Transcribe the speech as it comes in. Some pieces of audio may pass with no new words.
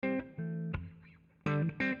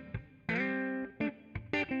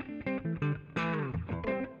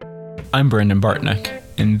I'm Brendan Bartnick,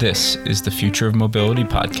 and this is the Future of Mobility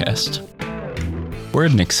podcast. We're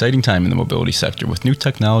at an exciting time in the mobility sector with new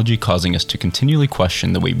technology causing us to continually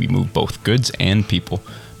question the way we move both goods and people.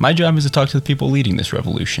 My job is to talk to the people leading this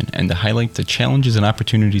revolution and to highlight the challenges and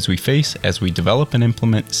opportunities we face as we develop and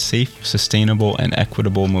implement safe, sustainable, and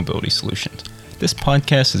equitable mobility solutions. This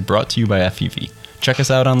podcast is brought to you by FEV. Check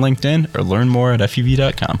us out on LinkedIn or learn more at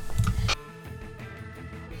fev.com.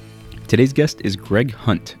 Today's guest is Greg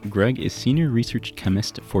Hunt. Greg is Senior Research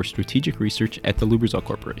Chemist for Strategic Research at the Lubrizol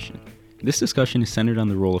Corporation. This discussion is centered on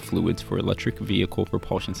the role of fluids for electric vehicle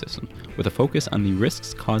propulsion systems, with a focus on the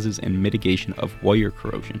risks, causes, and mitigation of wire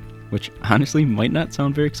corrosion, which honestly might not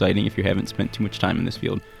sound very exciting if you haven't spent too much time in this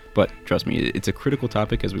field, but trust me, it's a critical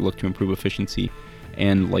topic as we look to improve efficiency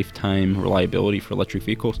and lifetime reliability for electric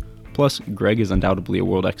vehicles. Plus, Greg is undoubtedly a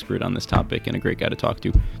world expert on this topic and a great guy to talk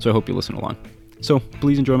to, so I hope you listen along. So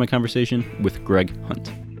please enjoy my conversation with Greg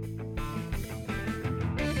Hunt.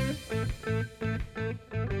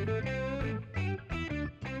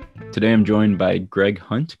 Today I'm joined by Greg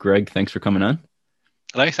Hunt. Greg, thanks for coming on.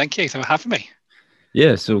 Hello, thank you for having me.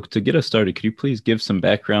 Yeah, so to get us started, could you please give some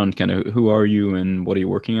background, kind of who are you and what are you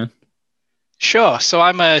working on? Sure. So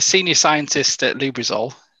I'm a senior scientist at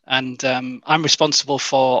Lubrizol, and I'm responsible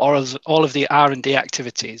for all of the R&D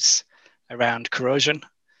activities around corrosion.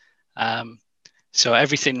 So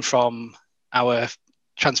everything from our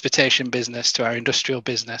transportation business to our industrial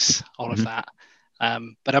business, all of that.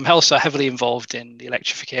 But I'm also heavily involved in the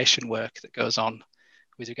electrification work that goes on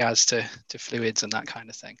with regards to fluids and that kind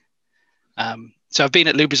of thing. So I've been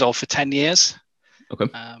at Lubrizol for 10 years.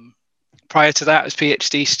 Okay. Prior to that, I was a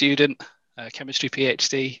PhD student, chemistry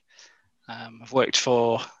PhD. I've worked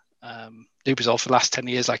for Lubrizol for the last 10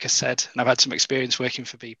 years, like I said, and I've had some experience working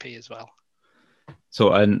for BP as well.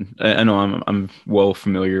 So I know I'm well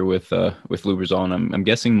familiar with Lubrizol, and I'm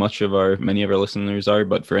guessing many of our listeners are.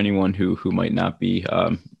 But for anyone who might not be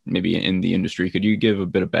maybe in the industry, could you give a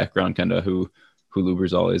bit of background, kind of who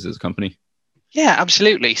Lubrizol is as a company? Yeah,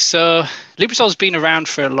 absolutely. So Lubrizol's been around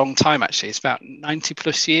for a long time. Actually, it's about 90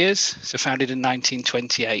 plus years. So founded in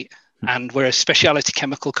 1928, and we're a specialty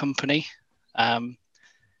chemical company.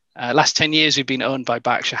 Last 10 years, we've been owned by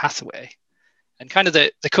Berkshire Hathaway. And kind of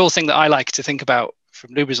the cool thing that I like to think about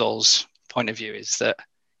from Lubrizol's point of view is that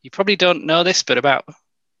you probably don't know this, but about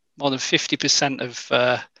more than 50%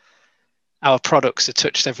 of our products are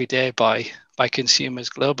touched every day by consumers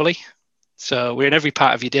globally. So we're in every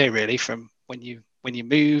part of your day, really, from when you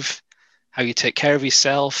move, how you take care of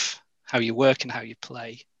yourself, how you work, and how you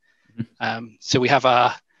play. So we have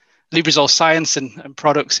our Lubrizol science and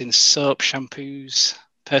products in soap, shampoos,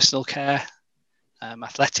 personal care,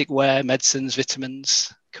 athletic wear, medicines,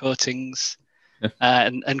 vitamins, coatings,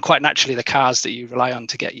 and quite naturally the cars that you rely on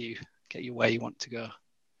to get you where you want to go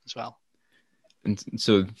as well. And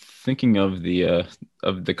so thinking of the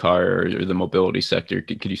car or the mobility sector,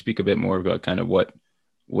 could you speak a bit more about kind of what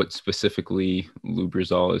specifically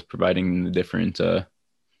Lubrizol is providing the different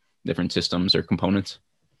systems or components?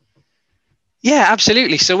 Yeah,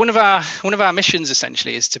 absolutely. So one of our missions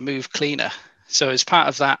essentially is to move cleaner. So as part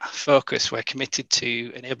of that focus, we're committed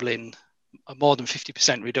to enabling a more than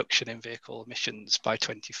 50% reduction in vehicle emissions by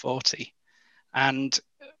 2040. And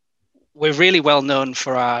we're really well known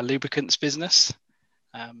for our lubricants business.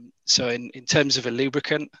 So in terms of a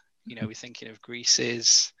lubricant, we're thinking of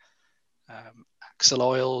greases, axle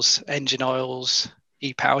oils, engine oils,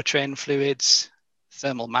 e-powertrain fluids,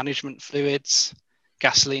 thermal management fluids,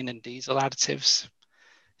 gasoline and diesel additives.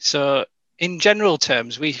 So in general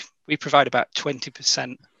terms, we provide about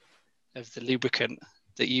 20% of the lubricant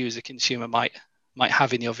that you as a consumer might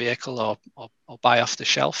have in your vehicle or buy off the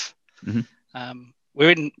shelf.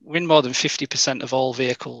 We're in more than 50% of all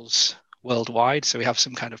vehicles worldwide, so we have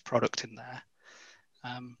some kind of product in there.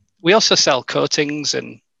 We also sell coatings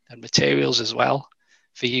and materials as well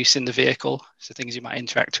for use in the vehicle, so things you might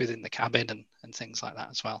interact with in the cabin and things like that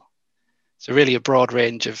as well. So really a broad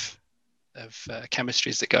range of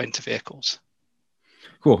chemistries that go into vehicles.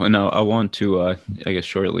 Cool. And I want to, I guess,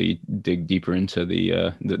 shortly dig deeper into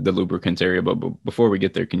the lubricants area. But before we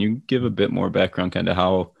get there, can you give a bit more background, kind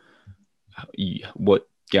of what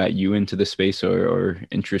got you into the space or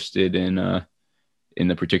interested in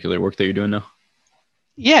the particular work that you're doing now?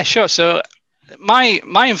 Yeah, sure. So my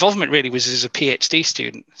involvement really was as a PhD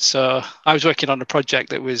student. So I was working on a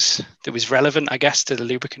project that was relevant, I guess, to the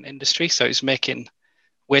lubricant industry. So it was making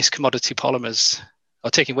waste commodity polymers,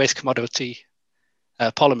 or taking waste commodity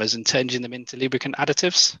polymers and changing them into lubricant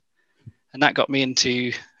additives. And that got me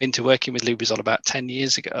into working with Lubrizol about 10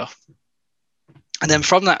 years ago. And then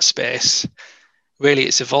from that space, really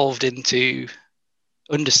it's evolved into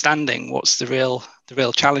understanding what's the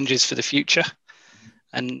real challenges for the future.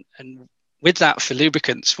 And with that, for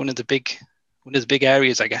lubricants, one of the big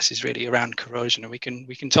areas, I guess, is really around corrosion, and we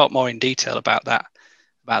can talk more in detail about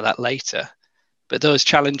that later. But those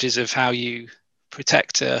challenges of how you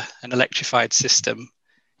protect an electrified system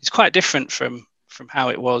is quite different from how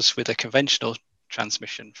it was with a conventional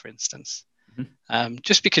transmission, for instance,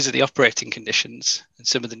 just because of the operating conditions and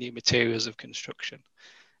some of the new materials of construction.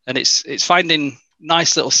 And it's finding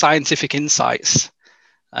nice little scientific insights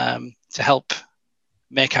to help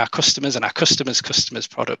make our customers and our customers'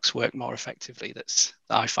 products work more effectively. That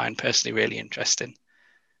I find personally really interesting.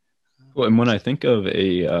 Well, and when I think of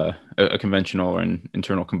a conventional or an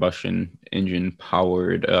internal combustion engine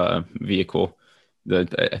powered vehicle,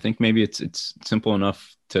 I think maybe it's simple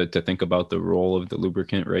enough to think about the role of the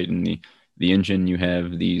lubricant, right? In the engine, you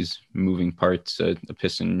have these moving parts, a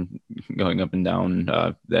piston going up and down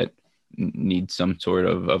that need some sort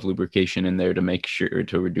of lubrication in there to make sure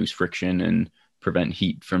to reduce friction and prevent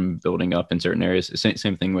heat from building up in certain areas.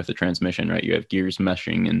 Same thing with the transmission, right? You have gears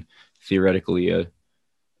meshing, and theoretically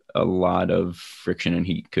a lot of friction and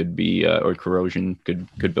heat could be or corrosion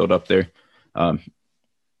could build up there. Well,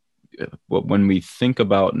 when we think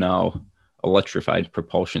about now electrified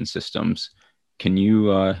propulsion systems, can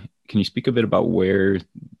you speak a bit about where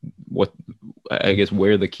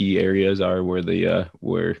the key areas are,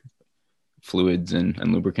 where fluids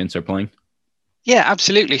and lubricants are playing? Yeah,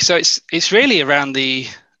 absolutely. So it's really around the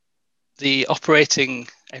operating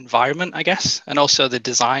environment, I guess, and also the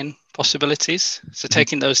design possibilities. So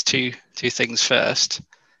taking those two things first,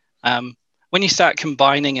 when you start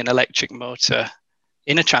combining an electric motor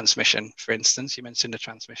in a transmission, for instance, you mentioned a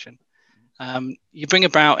transmission, you bring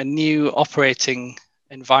about a new operating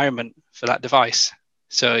environment for that device.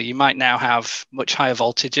 So you might now have much higher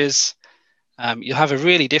voltages. You'll have a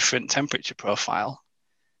really different temperature profile.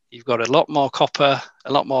 You've got a lot more copper,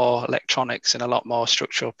 a lot more electronics, and a lot more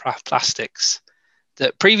structural plastics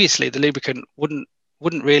that previously the lubricant wouldn't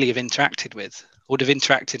really have interacted with, would have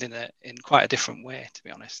interacted in quite a different way, to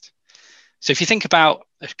be honest. So if you think about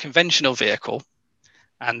a conventional vehicle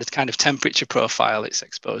and the kind of temperature profile it's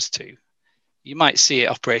exposed to, you might see it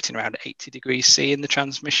operating around 80 degrees C in the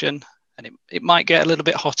transmission, and it might get a little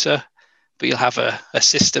bit hotter, but you'll have a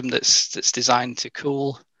system that's designed to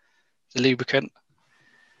cool the lubricant.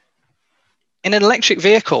 In an electric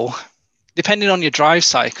vehicle, depending on your drive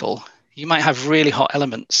cycle, you might have really hot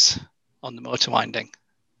elements on the motor winding.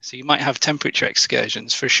 So you might have temperature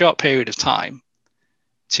excursions for a short period of time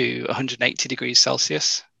to 180 degrees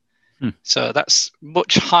Celsius. So that's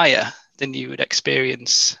much higher than you would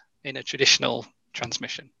experience in a traditional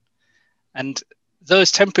transmission. And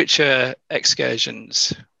those temperature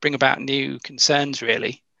excursions bring about new concerns,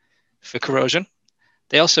 really, for corrosion.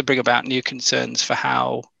 They also bring about new concerns for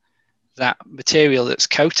how that material that's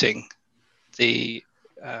coating the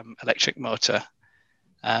electric motor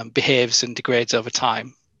behaves and degrades over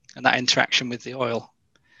time, and that interaction with the oil.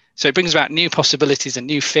 So it brings about new possibilities and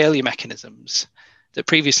new failure mechanisms that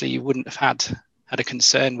previously you wouldn't have had a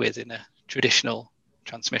concern with in a traditional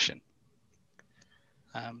transmission.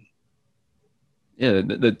 Yeah,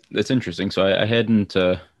 that's interesting. So I hadn't,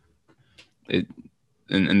 and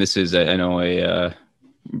this is, I know, a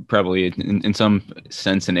probably in some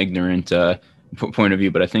sense an ignorant point of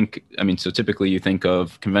view, but so typically you think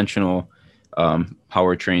of conventional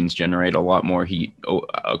powertrains generate a lot more heat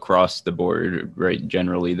across the board, right,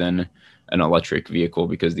 generally, than an electric vehicle,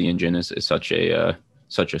 because the engine is such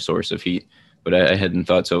a source of heat. But I hadn't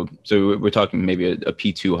thought so. So we're talking maybe a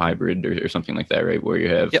P2 hybrid or something like that, right, where you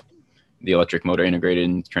have the electric motor integrated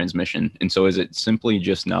in transmission. And so is it simply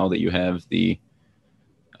just now that you have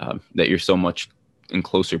that you're so much in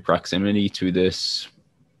closer proximity to this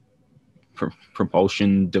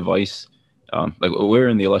propulsion device? Like, where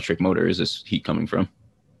in the electric motor is this heat coming from?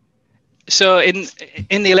 So in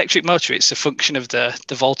the electric motor, it's a function of the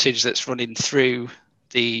voltage that's running through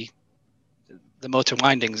the motor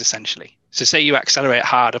windings, essentially. So say you accelerate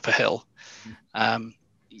hard up a hill, and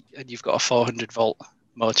you've got a 400 volt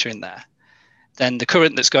motor in there, then the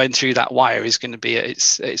current that's going through that wire is going to be at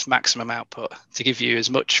its maximum output to give you as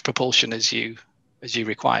much propulsion as you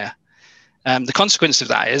require. The consequence of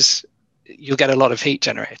that is you'll get a lot of heat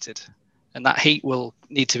generated, and that heat will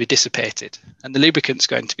need to be dissipated. And the lubricant's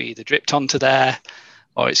going to be either dripped onto there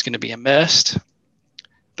or it's going to be immersed.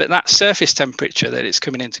 But that surface temperature that it's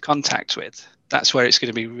coming into contact with, that's where it's going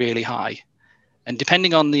to be really high. And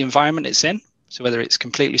depending on the environment it's in, so whether it's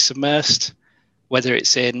completely submersed, whether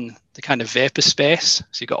it's in the kind of vapor space,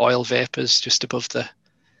 so you've got oil vapors just above that,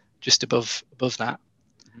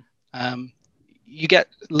 you get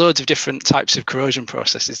loads of different types of corrosion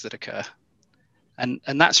processes that occur. And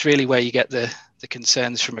that's really where you get the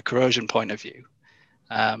concerns from a corrosion point of view,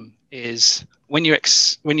 is when you're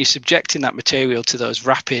subjecting that material to those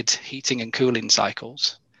rapid heating and cooling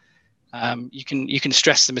cycles, you can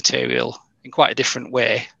stress the material in quite a different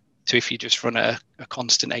way to if you just run a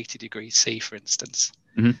constant 80 degrees C, for instance.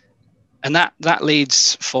 Mm-hmm. And that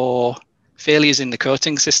leads for failures in the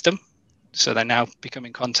coating system. So they now become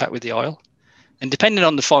in contact with the oil. And depending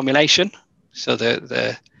on the formulation, so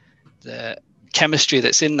the chemistry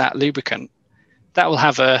that's in that lubricant, that will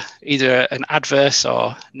have either an adverse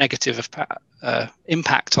or negative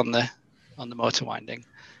impact on the motor winding,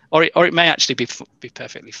 or it may actually be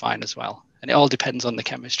perfectly fine as well. And it all depends on the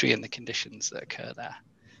chemistry and the conditions that occur there.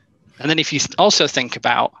 And then if you also think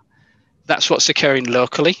about that's what's occurring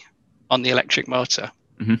locally on the electric motor,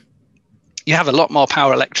 mm-hmm. you have a lot more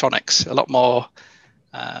power electronics, a lot more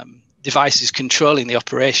devices controlling the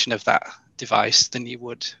operation of that device than you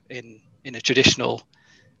would in a traditional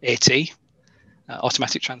AT,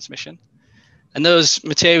 automatic transmission. And those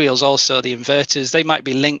materials also, the inverters, they might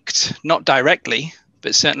be linked not directly,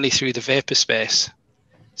 but certainly through the vapor space.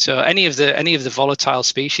 So any of the volatile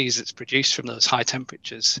species that's produced from those high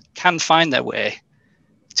temperatures can find their way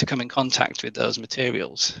to come in contact with those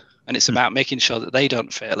materials. And it's about making sure that they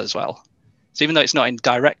don't fail as well. So even though it's not in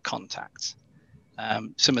direct contact,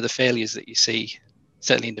 some of the failures that you see,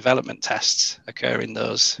 certainly in development tests, occur in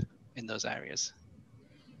those areas.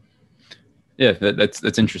 Yeah,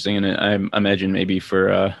 that's interesting, and I imagine maybe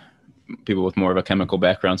for people with more of a chemical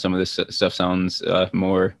background, some of this stuff sounds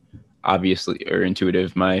more obviously or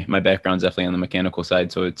intuitive. My background's definitely on the mechanical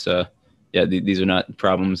side, so it's these are not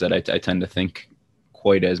problems that I tend to think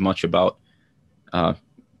quite as much about. I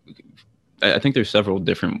think there's several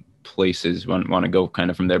different places want to go kind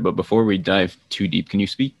of from there, but before we dive too deep, can you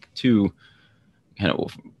speak to kind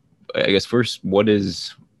of, I guess first,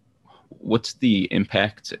 what's the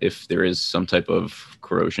impact if there is some type of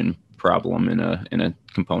corrosion problem in a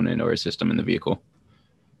component or a system in the vehicle?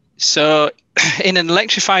 So in an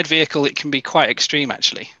electrified vehicle, it can be quite extreme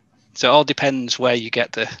actually. So it all depends where you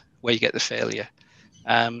get the failure.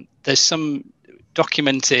 There's some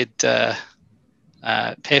documented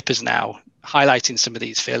papers now highlighting some of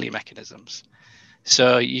these failure mechanisms.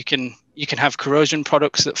 So you can have corrosion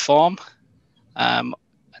products that form, and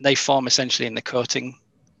they form essentially in the coating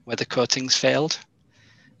where the coating's failed.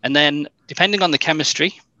 And then depending on the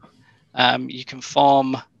chemistry, you can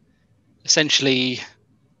form essentially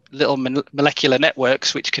little molecular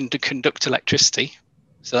networks which can conduct electricity.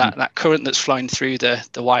 So that current that's flowing through the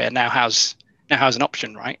wire now has an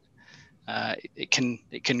option, right? It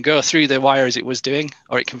can go through the wire as it was doing,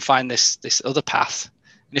 or it can find this other path.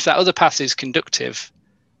 And if that other path is conductive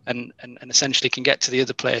and essentially can get to the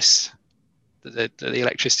other place that the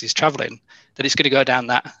electricity is traveling, then it's going to go down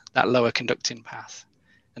that lower conducting path.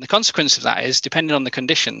 And the consequence of that is, depending on the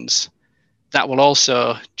conditions, that will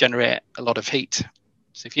also generate a lot of heat.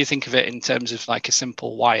 So if you think of it in terms of like a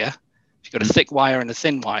simple wire, if you've got a thick wire and a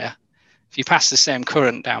thin wire, if you pass the same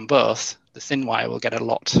current down both, the thin wire will get a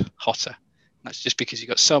lot hotter. And that's just because you've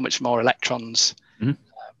got so much more electrons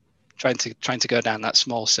trying to go down that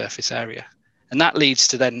small surface area. And that leads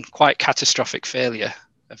to then quite catastrophic failure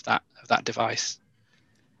of that device.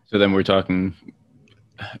 So then we're talking,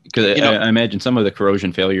 because I imagine some of the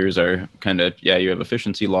corrosion failures are kind of, you have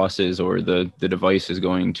efficiency losses, or the device is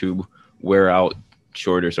going to wear out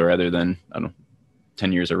shorter. So rather than,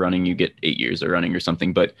 10 years of running, you get 8 years of running or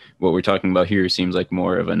something. But what we're talking about here seems like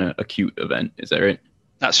more of an acute event. Is that right?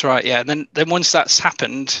 That's right. Yeah. And then once that's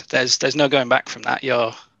happened, there's no going back from that.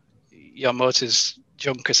 Your motor's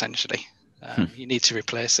junk essentially. You need to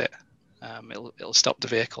replace it. It'll stop the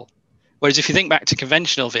vehicle. Whereas if you think back to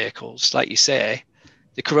conventional vehicles, like you say,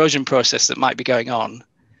 the corrosion process that might be going on,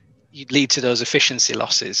 you'd lead to those efficiency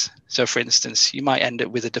losses. So for instance, you might end up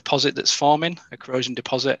with a deposit that's forming, a corrosion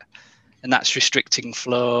deposit, and that's restricting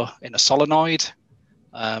flow in a solenoid,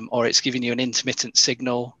 or it's giving you an intermittent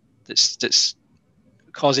signal that's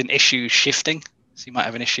causing issues shifting. So you might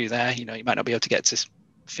have an issue there. You might not be able to get to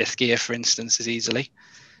fifth gear, for instance, as easily,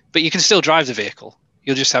 but you can still drive the vehicle.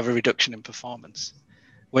 You'll just have a reduction in performance.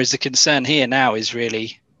 Whereas the concern here now is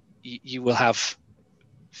really you will have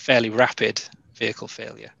fairly rapid vehicle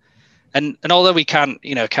failure. And although we can't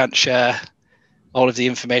share all of the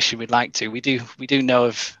information we'd like to, we do know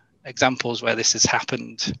of examples where this has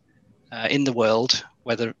happened in the world,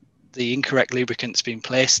 where the incorrect lubricant's been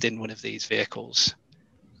placed in one of these vehicles,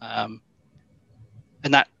 and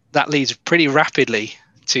that leads pretty rapidly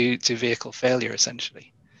to vehicle failure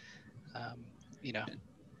essentially.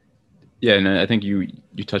 Yeah, and I think you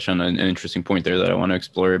touched on an interesting point there that I want to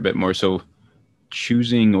explore a bit more. So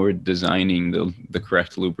choosing or designing the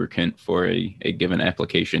correct lubricant for a given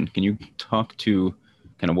application. Can you talk to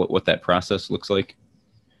kind of what that process looks like?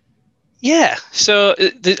 Yeah, so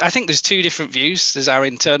I think there's two different views. There's our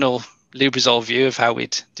internal Lubrizol view of how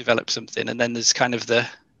we'd develop something, and then there's kind of the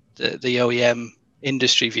OEM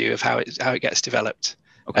industry view of how it gets developed.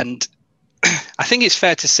 Okay. And I think it's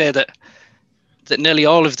fair to say that nearly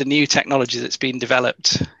all of the new technology that's been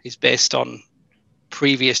developed is based on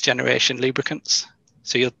previous generation lubricants.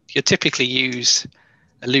 So you'll typically use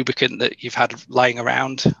a lubricant that you've had lying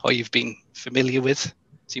around or you've been familiar with.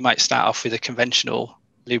 So you might start off with a conventional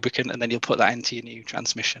lubricant and then you'll put that into your new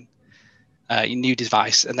transmission, your new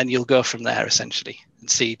device, and then you'll go from there essentially and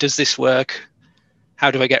see, does this work?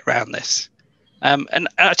 How do I get around this? And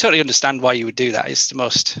I totally understand why you would do that. It's the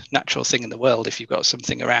most natural thing in the world. If you've got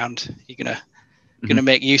something around, you're gonna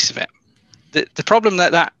make use of it. The problem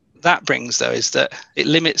that brings though is that it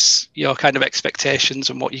limits your kind of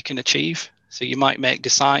expectations and what you can achieve. So you might make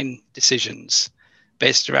design decisions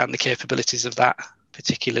based around the capabilities of that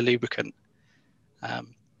particular lubricant.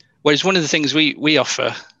 Whereas one of the things we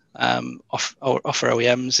offer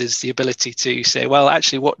OEMs is the ability to say, well,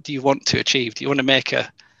 actually, what do you want to achieve? Do you want to make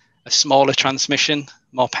a smaller transmission,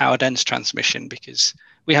 more power dense transmission? Because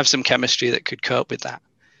we have some chemistry that could cope with that.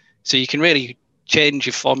 So you can really change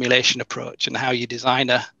your formulation approach and how you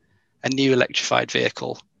design a new electrified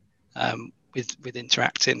vehicle with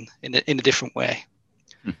interacting in a different way.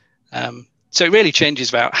 So it really changes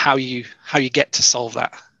about how you get to solve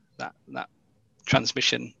that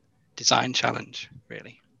transmission design challenge,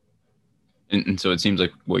 really. And so it seems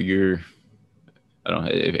like what you're, I don't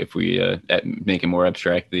know if we make it more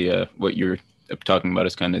abstract, the what you're talking about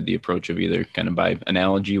is kind of the approach of either kind of by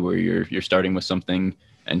analogy, where you're starting with something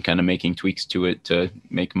and kind of making tweaks to it to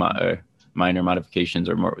make minor modifications,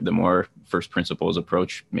 or the more first principles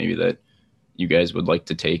approach maybe that you guys would like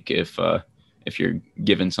to take if you're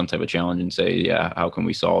given some type of challenge and say, yeah, how can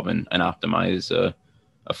we solve and optimize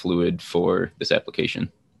a fluid for this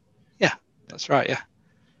application? Yeah, that's right. Yeah.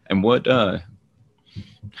 And what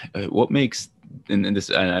makes, and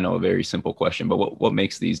this, I know a very simple question, but what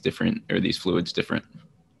makes these different, or these fluids different?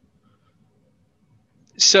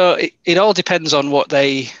 So it all depends on what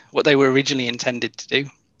they were originally intended to do.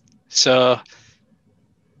 So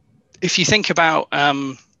if you think about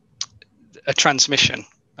a transmission,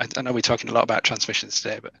 I know we're talking a lot about transmissions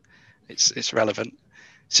today, but it's relevant.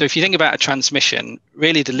 So if you think about a transmission,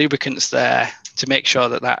 really the lubricant's there to make sure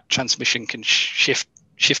that transmission can shift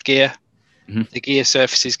gear. Mm-hmm. The gear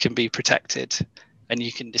surfaces can be protected, and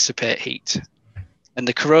you can dissipate heat. And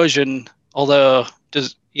the corrosion, although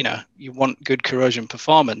you want good corrosion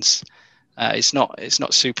performance, it's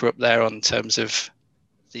not super up there on terms of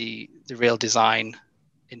the real design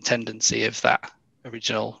intendency of that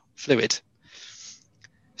original fluid.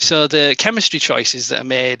 So the chemistry choices that are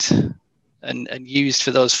made and used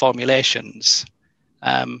for those formulations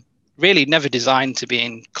really never designed to be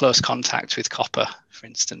in close contact with copper, for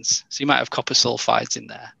instance. So you might have copper sulfides in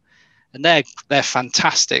there, and they're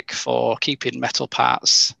fantastic for keeping metal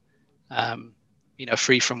parts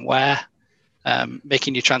free from wear,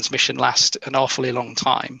 making your transmission last an awfully long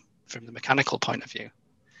time from the mechanical point of view.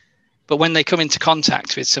 But when they come into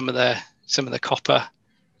contact with some of the copper,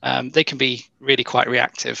 they can be really quite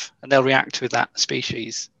reactive, and they'll react with that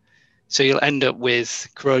species. So you'll end up with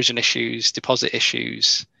corrosion issues, deposit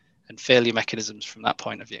issues, and failure mechanisms from that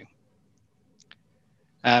point of view.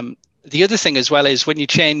 The other thing as well is when you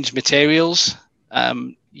change materials,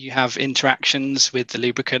 you have interactions with the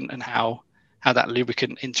lubricant and how that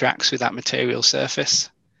lubricant interacts with that material surface.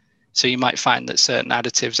 So you might find that certain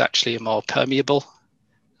additives actually are more permeable,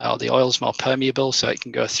 or the oil's more permeable, so it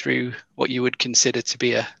can go through what you would consider to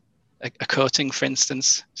be a coating, for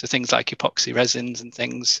instance. So things like epoxy resins and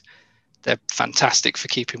things, they're fantastic for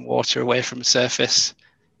keeping water away from the surface,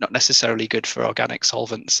 not necessarily good for organic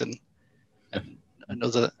solvents and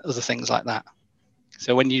other things like that.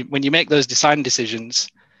 So when you make those design decisions,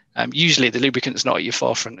 usually the lubricant's not at your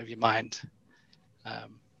forefront of your mind,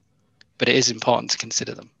 but it is important to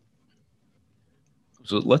consider them.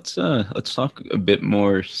 So let's talk a bit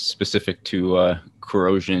more specific to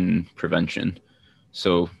corrosion prevention.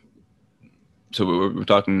 So we're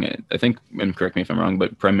talking, I think, and correct me if I'm wrong,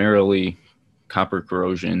 but primarily copper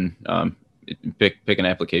corrosion. Pick an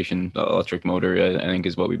application, electric motor, I think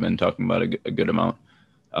is what we've been talking about a good amount.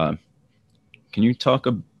 Can you talk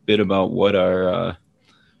a bit about what are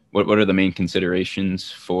the main considerations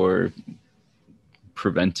for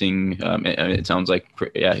preventing. It sounds like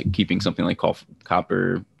keeping something like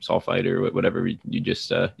copper sulfide or whatever you just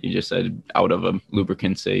said out of a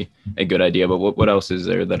lubricant's a good idea. But what else is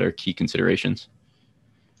there that are key considerations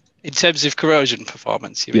in terms of corrosion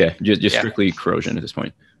performance? You mean? Just strictly corrosion at this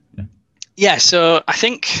point. Yeah, so I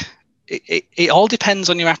think it all depends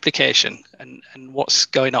on your application and what's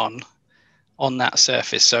going on that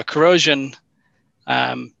surface. So corrosion,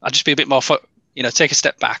 I'll just be a bit more, take a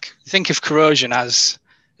step back. Think of corrosion as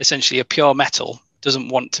essentially a pure metal. Doesn't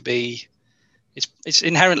want to be, it's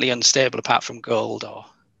inherently unstable apart from gold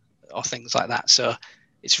or things like that. So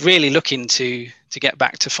it's really looking to get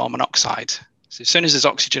back to form an oxide. So as soon as there's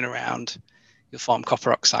oxygen around, you'll form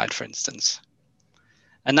copper oxide, for instance.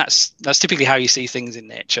 And that's typically how you see things in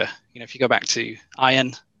nature. If you go back to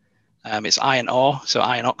iron, it's iron ore, so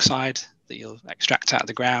iron oxide that you'll extract out of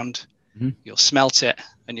the ground. Mm-hmm. You'll smelt it,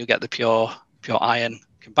 and you'll get the pure iron.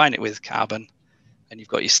 Combine it with carbon, and you've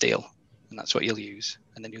got your steel, and that's what you'll use.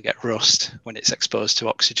 And then you'll get rust when it's exposed to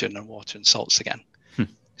oxygen and water and salts again.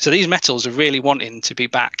 So these metals are really wanting to be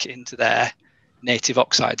back into their native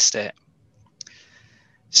oxide state.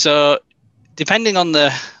 So depending on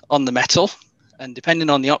the metal, and depending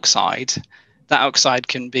on the oxide, that oxide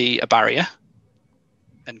can be a barrier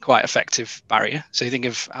and quite effective barrier. So you think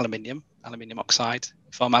of aluminium oxide,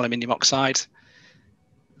 form aluminium oxide.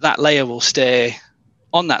 That layer will stay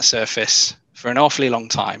on that surface for an awfully long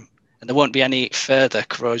time, and there won't be any further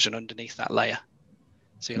corrosion underneath that layer.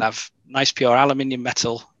 So you'll have nice pure aluminium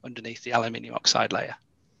metal underneath the aluminium oxide layer.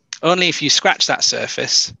 Only if you scratch that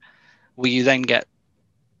surface will you then get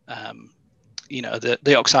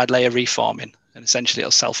the oxide layer reforming, and essentially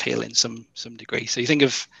it'll self-heal in some degree. So you think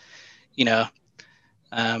of,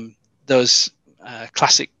 those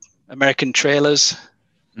classic American trailers,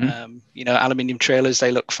 aluminium trailers,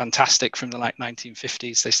 they look fantastic from the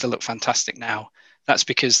 1950s. They still look fantastic now. That's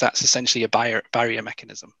because that's essentially a barrier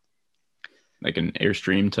mechanism. Like an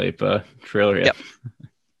Airstream type trailer, yeah. Yep.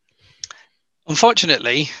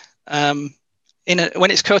 Unfortunately, when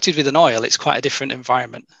it's coated with an oil, it's quite a different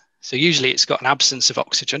environment. So usually it's got an absence of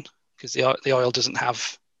oxygen because the oil doesn't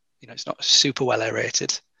have, it's not super well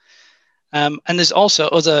aerated. And there's also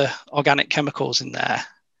other organic chemicals in there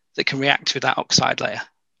that can react with that oxide layer.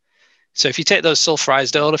 So if you take those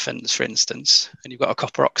sulfurized olefins, for instance, and you've got a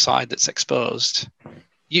copper oxide that's exposed,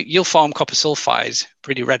 you'll form copper sulfide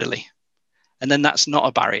pretty readily. And then that's not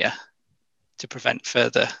a barrier to prevent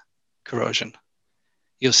further corrosion.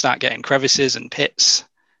 You'll start getting crevices and pits,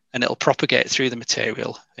 and it'll propagate through the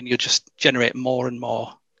material, and you'll just generate more and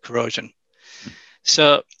more corrosion.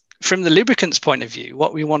 So from the lubricant's point of view,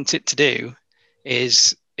 what we want it to do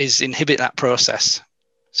is inhibit that process.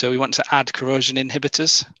 So we want to add corrosion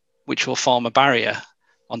inhibitors, which will form a barrier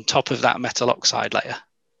on top of that metal oxide layer.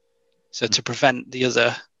 So to prevent the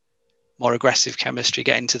other more aggressive chemistry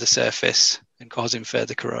getting to the surface and causing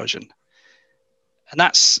further corrosion. And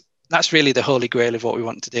that's really the holy grail of what we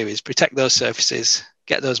want to do, is protect those surfaces,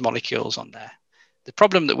 get those molecules on there. The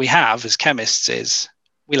problem that we have as chemists is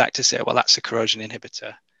we like to say, well, that's a corrosion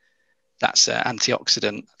inhibitor, that's an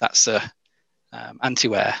antioxidant, that's a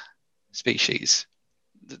anti-wear species.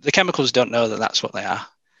 The chemicals don't know that that's what they are.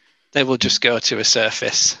 They will just go to a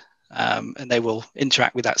surface and they will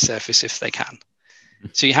interact with that surface if they can.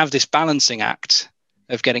 So you have this balancing act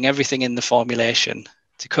of getting everything in the formulation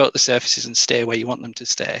to coat the surfaces and stay where you want them to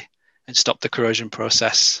stay and stop the corrosion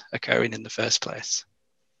process occurring in the first place.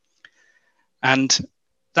 And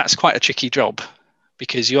that's quite a tricky job,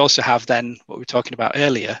 because you also have then what we were talking about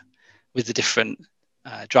earlier with the different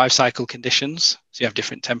drive cycle conditions. So you have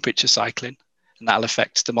different temperature cycling, and that'll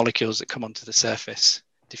affect the molecules that come onto the surface,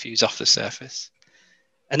 diffuse off the surface.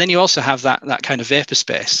 And then you also have that kind of vapor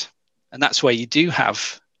space. And that's where you do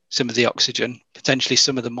have some of the oxygen, potentially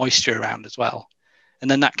some of the moisture around as well.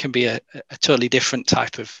 And then that can be a totally different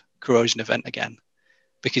type of corrosion event again,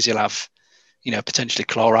 because you'll have, potentially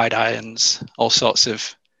chloride ions, all sorts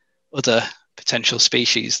of other potential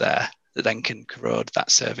species there that then can corrode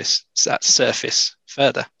that surface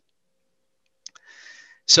further.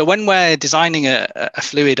 So when we're designing a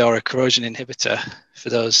fluid or a corrosion inhibitor for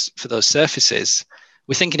those surfaces,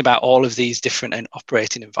 we're thinking about all of these different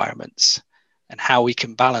operating environments and how we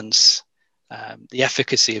can balance the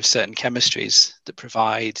efficacy of certain chemistries that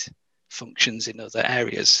provide functions in other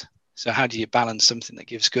areas. So how do you balance something that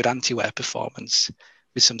gives good anti-wear performance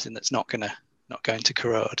with something that's not going to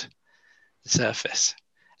corrode the surface?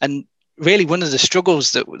 And really one of the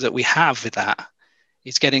struggles that we have with that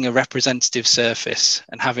is getting a representative surface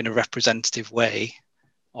and having a representative way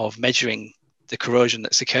of measuring the corrosion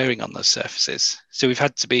that's occurring on those surfaces. So we've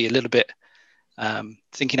had to be a little bit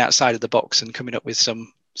thinking outside of the box and coming up with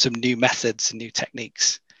some new methods and new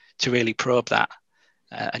techniques to really probe that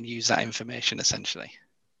and use that information essentially.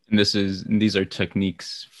 And these are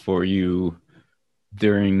techniques for you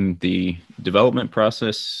during the development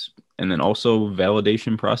process and then also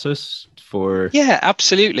validation process for. Yeah,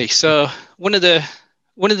 absolutely. So one of the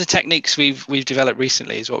techniques we've developed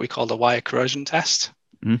recently is what we call the wire corrosion test.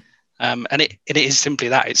 Mm-hmm. And it is simply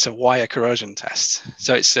that. It's a wire corrosion test.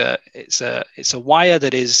 So it's a wire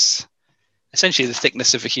that is essentially the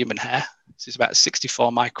thickness of a human hair. So it's about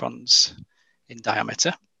 64 microns in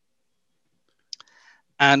diameter.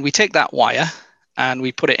 And we take that wire and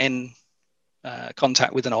we put it in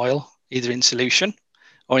contact with an oil, either in solution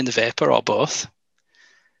or in the vapor or both.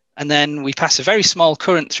 And then we pass a very small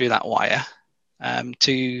current through that wire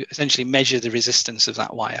to essentially measure the resistance of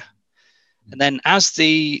that wire. And then as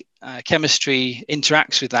the chemistry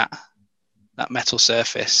interacts with that metal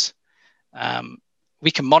surface,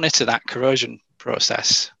 we can monitor that corrosion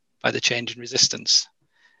process by the change in resistance.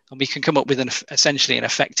 And we can come up with essentially an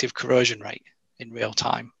effective corrosion rate in real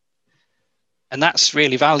time. And that's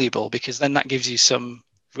really valuable because then that gives you some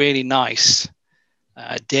really nice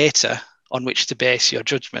data on which to base your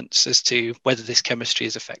judgments as to whether this chemistry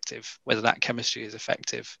is effective, whether that chemistry is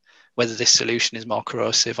effective, whether this solution is more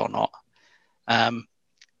corrosive or not.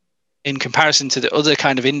 In comparison to the other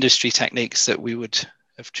kind of industry techniques that we would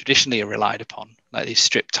have traditionally relied upon, like these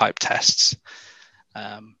strip type tests,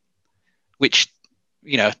 which,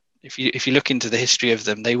 you know, if you look into the history of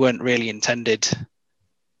them, they weren't really intended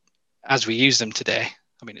as we use them today.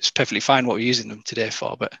 I mean, it's perfectly fine what we're using them today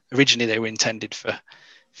for, but originally they were intended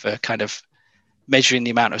for kind of measuring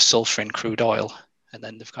the amount of sulfur in crude oil, and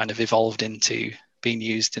then they've kind of evolved into being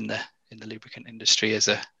used in the lubricant industry as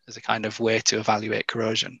a kind of way to evaluate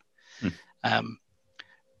corrosion.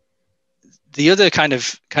 The other kind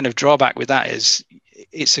of drawback with that is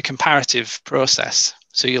it's a comparative process.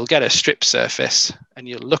 So you'll get a strip surface and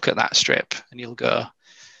you'll look at that strip and you'll go,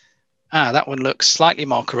 that one looks slightly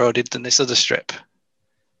more corroded than this other strip,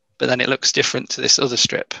 but then it looks different to this other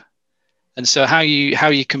strip. And so how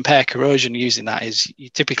you compare corrosion using that is you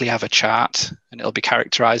typically have a chart and it'll be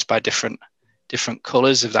characterized by different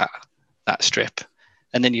colors of that strip,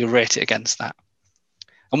 and then you'll rate it against that.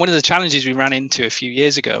 And one of the challenges we ran into a few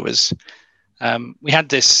years ago was we had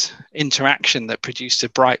this interaction that produced a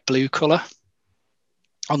bright blue color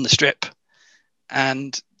on the strip,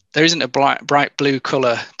 and there isn't a bright blue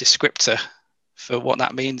color descriptor for what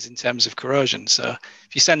that means in terms of corrosion. So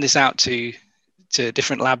if you send this out to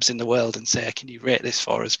different labs in the world and say, can you rate this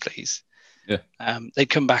for us, please? Yeah. They'd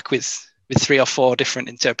come back with 3 or 4 different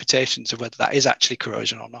interpretations of whether that is actually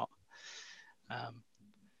corrosion or not.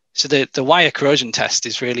 So the wire corrosion test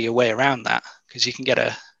is really a way around that, because you can get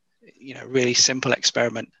a really simple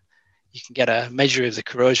experiment. You can get a measure of the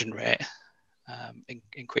corrosion rate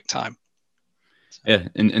in quick time. Yeah,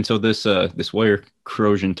 and so this wire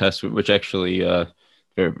corrosion test, which actually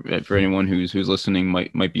for anyone who's listening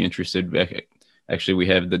might be interested. Actually, we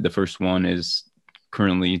have the first one is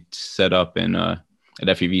currently set up in at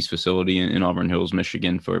FEV's facility in Auburn Hills,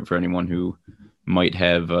 Michigan, for anyone who might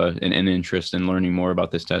have an interest in learning more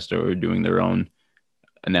about this test or doing their own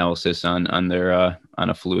analysis on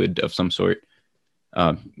a fluid of some sort.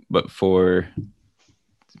 But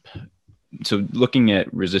so looking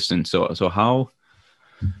at resistance, so how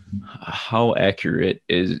accurate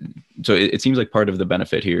is, so it seems like part of the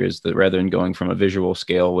benefit here is that rather than going from a visual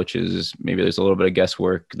scale, which is maybe there's a little bit of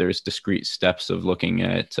guesswork, there's discrete steps of looking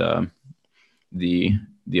at the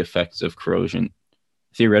effects of corrosion.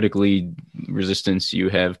 Theoretically, resistance, you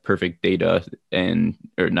have perfect data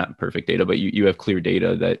or not perfect data, but you have clear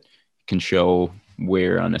data that can show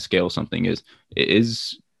where on a scale something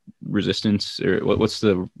is resistance, or what's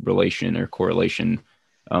the relation or correlation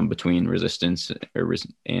between resistance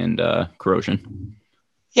and corrosion?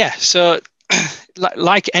 Yeah, so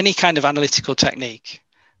like any kind of analytical technique,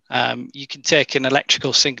 you can take an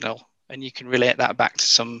electrical signal and you can relate that back to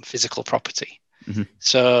some physical property. Mm-hmm.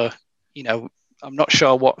 So, I'm not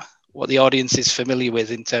sure what the audience is familiar with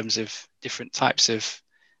in terms of different types of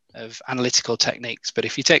analytical techniques, but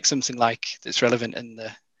if you take something like that's relevant in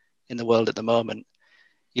the world at the moment,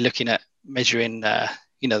 you're looking at measuring,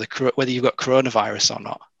 whether you've got coronavirus or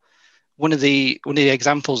not. One of the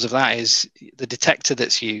examples of that is the detector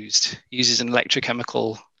that's uses an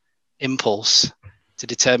electrochemical impulse to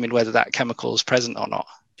determine whether that chemical is present or not,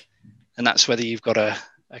 and that's whether you've got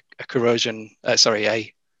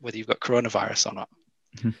whether you've got coronavirus or not.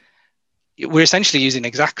 Mm-hmm. We're essentially using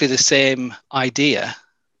exactly the same idea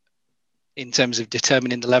in terms of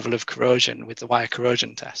determining the level of corrosion with the wire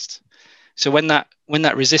corrosion test. So when that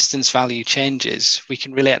resistance value changes, we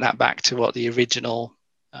can relate that back to what the original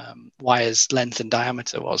wire's length and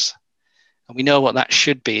diameter was. And we know what that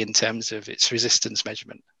should be in terms of its resistance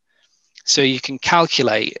measurement. So you can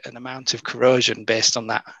calculate an amount of corrosion based on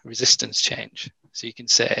that resistance change. So you can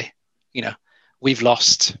say, we've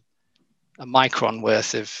lost a micron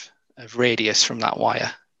worth of radius from that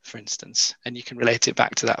wire, for instance, and you can relate it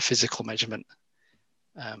back to that physical measurement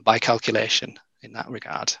by calculation in that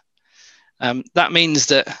regard. That means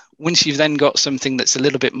that once you've then got something that's a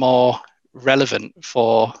little bit more relevant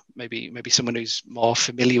for maybe someone who's more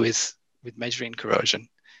familiar with measuring corrosion,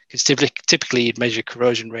 because typically you'd measure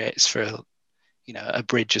corrosion rates for a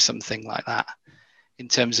bridge or something like that in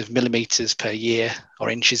terms of millimeters per year or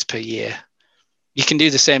inches per year. You can do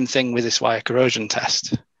the same thing with this wire corrosion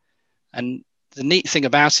test. And the neat thing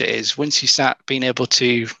about it is once you start being able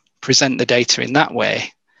to present the data in that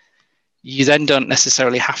way, you then don't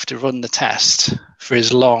necessarily have to run the test for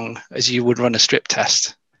as long as you would run a strip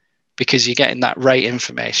test, because you're getting that rate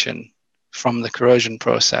information from the corrosion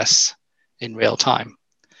process in real time.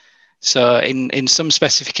 So in some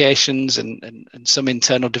specifications and some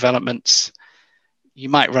internal developments, you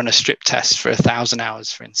might run a strip test for 1,000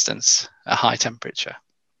 hours, for instance, at high temperature.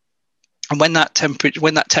 And when that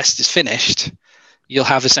test is finished, you'll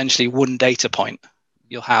have essentially one data point.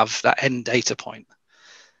 You'll have that end data point.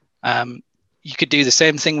 You could do the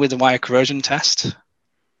same thing with the wire corrosion test,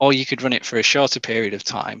 or you could run it for a shorter period of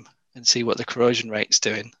time and see what the corrosion rate's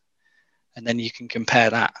doing. And then you can compare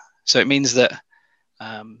that. So it means that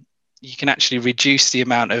you can actually reduce the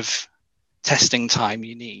amount of testing time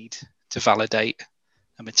you need to validate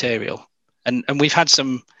a material. And we've had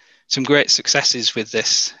some great successes with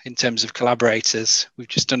this in terms of collaborators. We've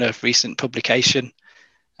just done a recent publication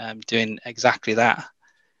doing exactly that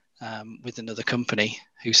with another company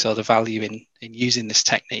who saw the value in using this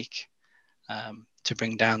technique to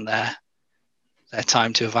bring down their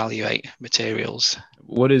time to evaluate materials.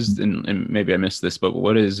 What is, and maybe I missed this, but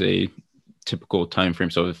what is a typical time frame?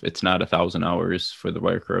 So if it's not 1,000 hours for the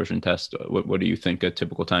wire corrosion test, what do you think a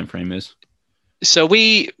typical time frame is? So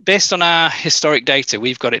based on our historic data,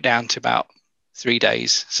 we've got it down to about 3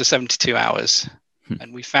 days, so 72 hours.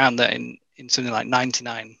 And we found that in something like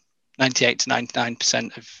 98 to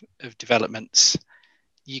 99% of developments,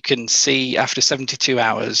 you can see after 72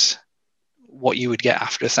 hours what you would get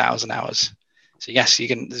after 1,000 hours. So yes, there's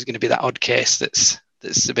going to be that odd case that's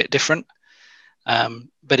a bit different.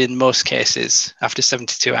 But in most cases, after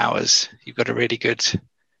 72 hours, you've got a really good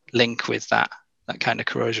link with that kind of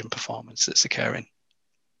corrosion performance that's occurring.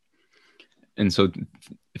 And so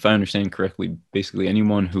if I understand correctly, basically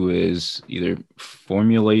anyone who is either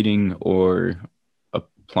formulating or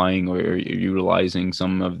applying or utilizing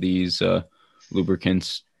some of these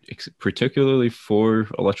lubricants, particularly for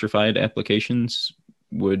electrified applications,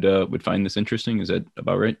 would find this interesting. Is that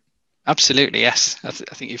about right? Absolutely, yes. I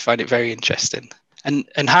think you find it very interesting.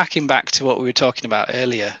 And harking back to what we were talking about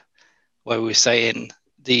earlier, where we were saying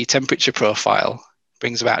the temperature profile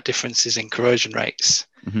brings about differences in corrosion rates.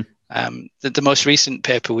 Mm-hmm. The most recent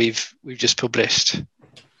paper we've just published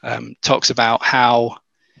talks about how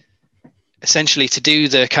essentially to do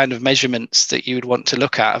the kind of measurements that you would want to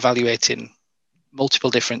look at evaluating multiple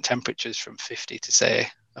different temperatures from 50 to say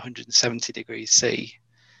 170 degrees C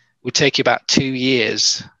would take you about 2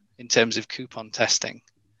 years in terms of coupon testing,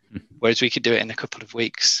 whereas we could do it in a couple of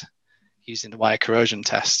weeks using the wire corrosion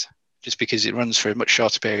test, just because it runs for a much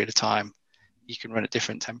shorter period of time. You can run at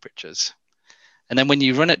different temperatures. And then when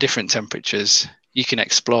you run at different temperatures, you can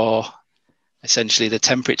explore essentially the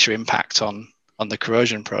temperature impact on the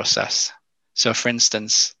corrosion process. So for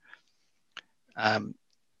instance,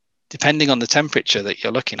 depending on the temperature that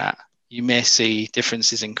you're looking at, you may see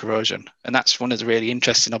differences in corrosion. And that's one of the really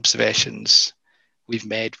interesting observations we've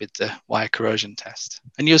made with the wire corrosion test.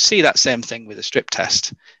 And you'll see that same thing with a strip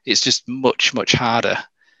test. It's just much, much harder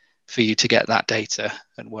for you to get that data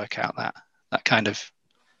and work out that kind of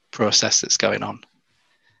process that's going on.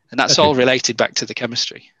 And that's all related back to the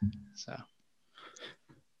chemistry. So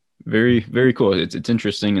very, very cool. It's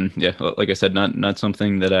interesting. And yeah, like I said, not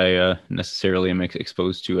something that I necessarily am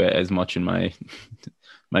exposed to as much in my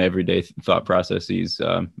my everyday thought processes.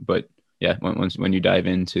 But yeah, when you dive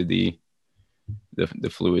into the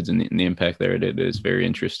fluids and the impact there, it is very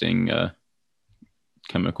interesting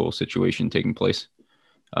chemical situation taking place.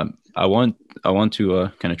 I want to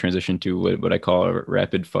kind of transition to what I call a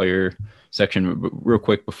rapid fire section real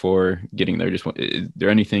quick before getting there. Is there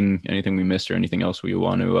anything we missed or anything else you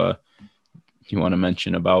want to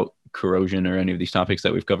mention about corrosion or any of these topics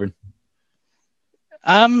that we've covered?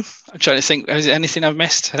 I'm trying to think. Is there anything I've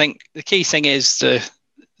missed? I think the key thing is the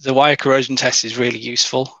the wire corrosion test is really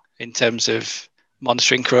useful in terms of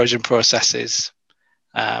monitoring corrosion processes,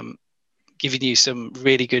 giving you some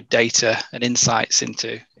really good data and insights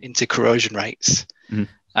into corrosion rates.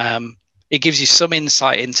 It gives you some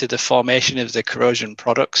insight into the formation of the corrosion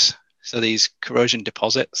products, so these corrosion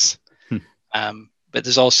deposits. But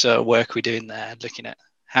there's also work we're doing there looking at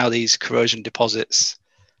how these corrosion deposits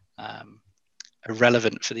are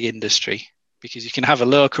relevant for the industry, because you can have a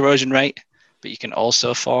low corrosion rate, but you can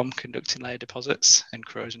also form conducting layer deposits and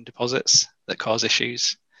corrosion deposits that cause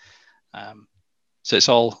issues. So it's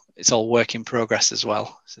all work in progress as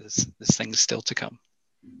well. So there's things still to come.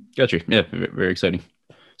 Gotcha. Yeah, very exciting.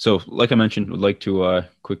 So like I mentioned, would like to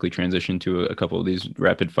quickly transition to a couple of these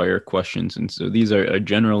rapid fire questions. And so these are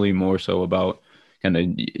generally more so about kind of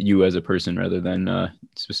you as a person rather than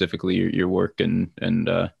specifically your work and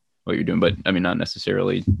what you're doing. But I mean, not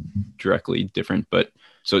necessarily directly different. But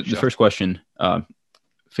so the first question,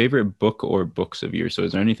 favorite book or books of yours. So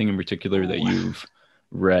is there anything in particular that you've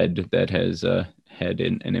read that has had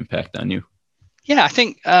an impact on you? Yeah, I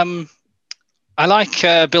think I like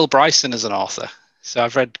Bill Bryson as an author. So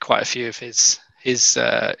I've read quite a few of his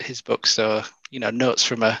books. So notes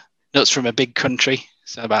from a big country,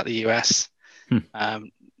 so about the US.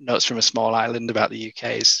 Notes from a small island about the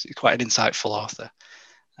UK is quite an insightful author.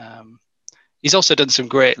 He's also done some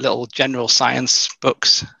great little general science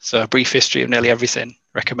books. So A Brief History of Nearly Everything.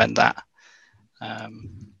 Recommend that.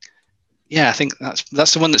 Yeah, I think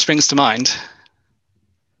that's the one that springs to mind.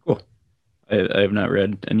 Cool. I have not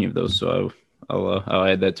read any of those, so I'll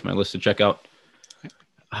add that to my list to check out.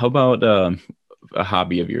 How about a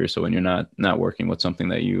hobby of yours? So when you're not working, what's something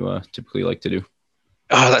that you typically like to do?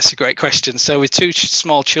 Oh, that's a great question. So with two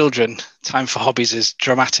small children, time for hobbies has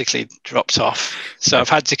dramatically dropped off. So I've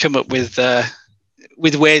had to come up with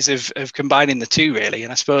ways of combining the two, really.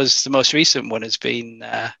 And I suppose the most recent one has been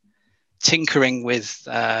tinkering with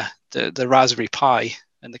the Raspberry Pi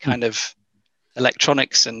and the kind of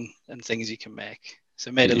electronics and things you can make. So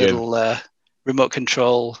made a little remote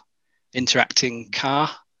control interacting car.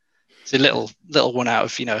 It's a little one out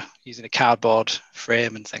of using a cardboard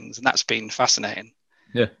frame and things, and that's been fascinating.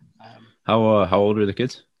 Yeah. How old are the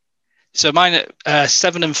kids? So mine are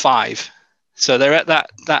 7 and 5. So they're at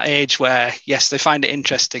that age where yes, they find it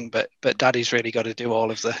interesting, but Daddy's really got to do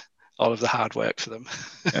all of the hard work for them.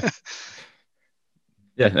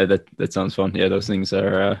 Yeah, that sounds fun. Yeah, those things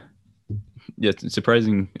are it's a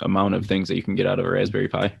surprising amount of things that you can get out of a Raspberry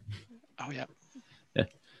Pi. Oh yeah. Yeah,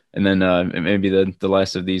 and then maybe the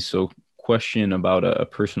last of these. So, question about a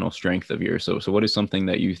personal strength of yours. So what is something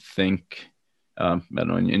that you think, I don't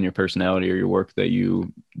know, in your personality or your work that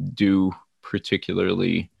you do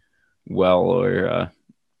particularly well, or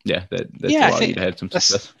that's allowed you to have some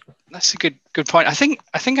success? That's a good point. I think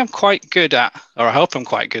I'm quite good at, or I hope I'm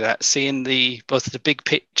quite good at, seeing both the big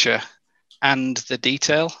picture and the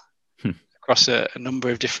detail across a number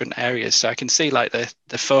of different areas. So I can see like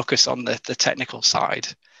the focus on the technical side,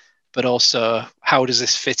 but also how does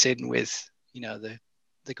this fit in with the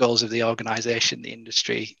goals of the organization, the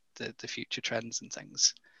industry, the future trends and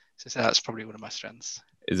things. So that's probably one of my strengths.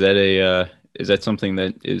 Is that something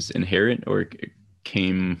that is inherent or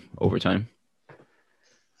came over time?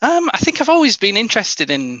 I think I've always been interested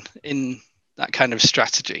in that kind of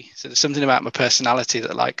strategy. So there's something about my personality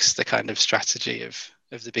that likes the kind of strategy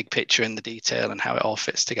of the big picture and the detail and how it all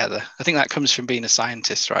fits together. I think that comes from being a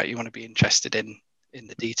scientist, right? You want to be interested in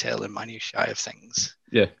the detail and minutiae of things.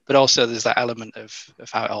 Yeah. But also there's that element of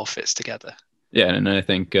how it all fits together. Yeah, and I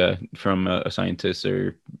think from a scientist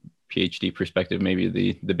or PhD perspective, maybe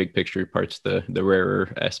the big picture part's the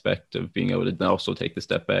rarer aspect of being able to also take the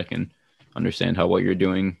step back and understand how what you're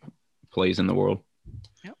doing plays in the world.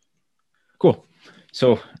 Yep. Cool.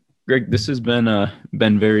 So, Greg, this has been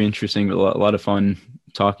very interesting, a lot of fun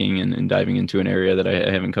talking and diving into an area that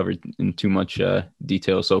I haven't covered in too much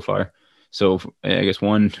detail so far. So I guess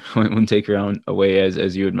one take around away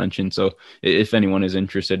as you had mentioned. So if anyone is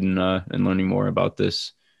interested in learning more about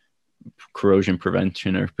this corrosion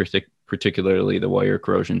prevention or particularly the wire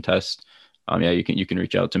corrosion test, you can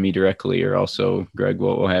reach out to me directly, or also Greg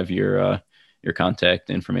will have your contact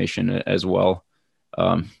information as well.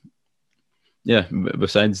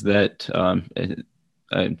 Besides that,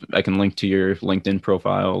 I can link to your LinkedIn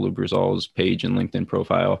profile, Lubrizol's page and LinkedIn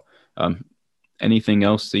profile. Anything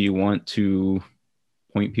else that you want to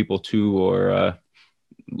point people to, or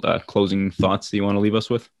closing thoughts that you want to leave us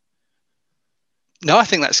with? No, I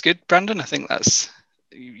think that's good, Brandon. I think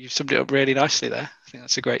you've summed it up really nicely there. I think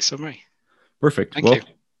that's a great summary. Perfect. Thank you.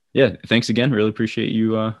 Yeah, thanks again. Really appreciate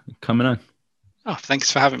you coming on. Oh,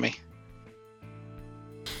 thanks for having me.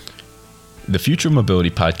 The Future Mobility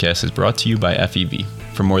Podcast is brought to you by FEV.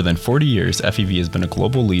 For more than 40 years, FEV has been a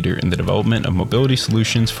global leader in the development of mobility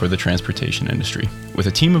solutions for the transportation industry. With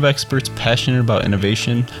a team of experts passionate about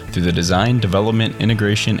innovation through the design, development,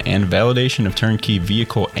 integration, and validation of turnkey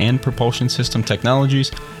vehicle and propulsion system technologies,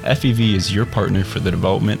 FEV is your partner for the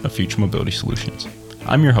development of future mobility solutions.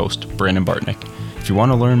 I'm your host, Brandon Bartnick. If you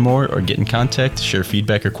want to learn more or get in contact, share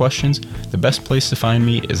feedback or questions, the best place to find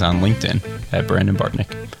me is on LinkedIn at Brandon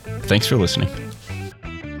Bartnick. Thanks for listening.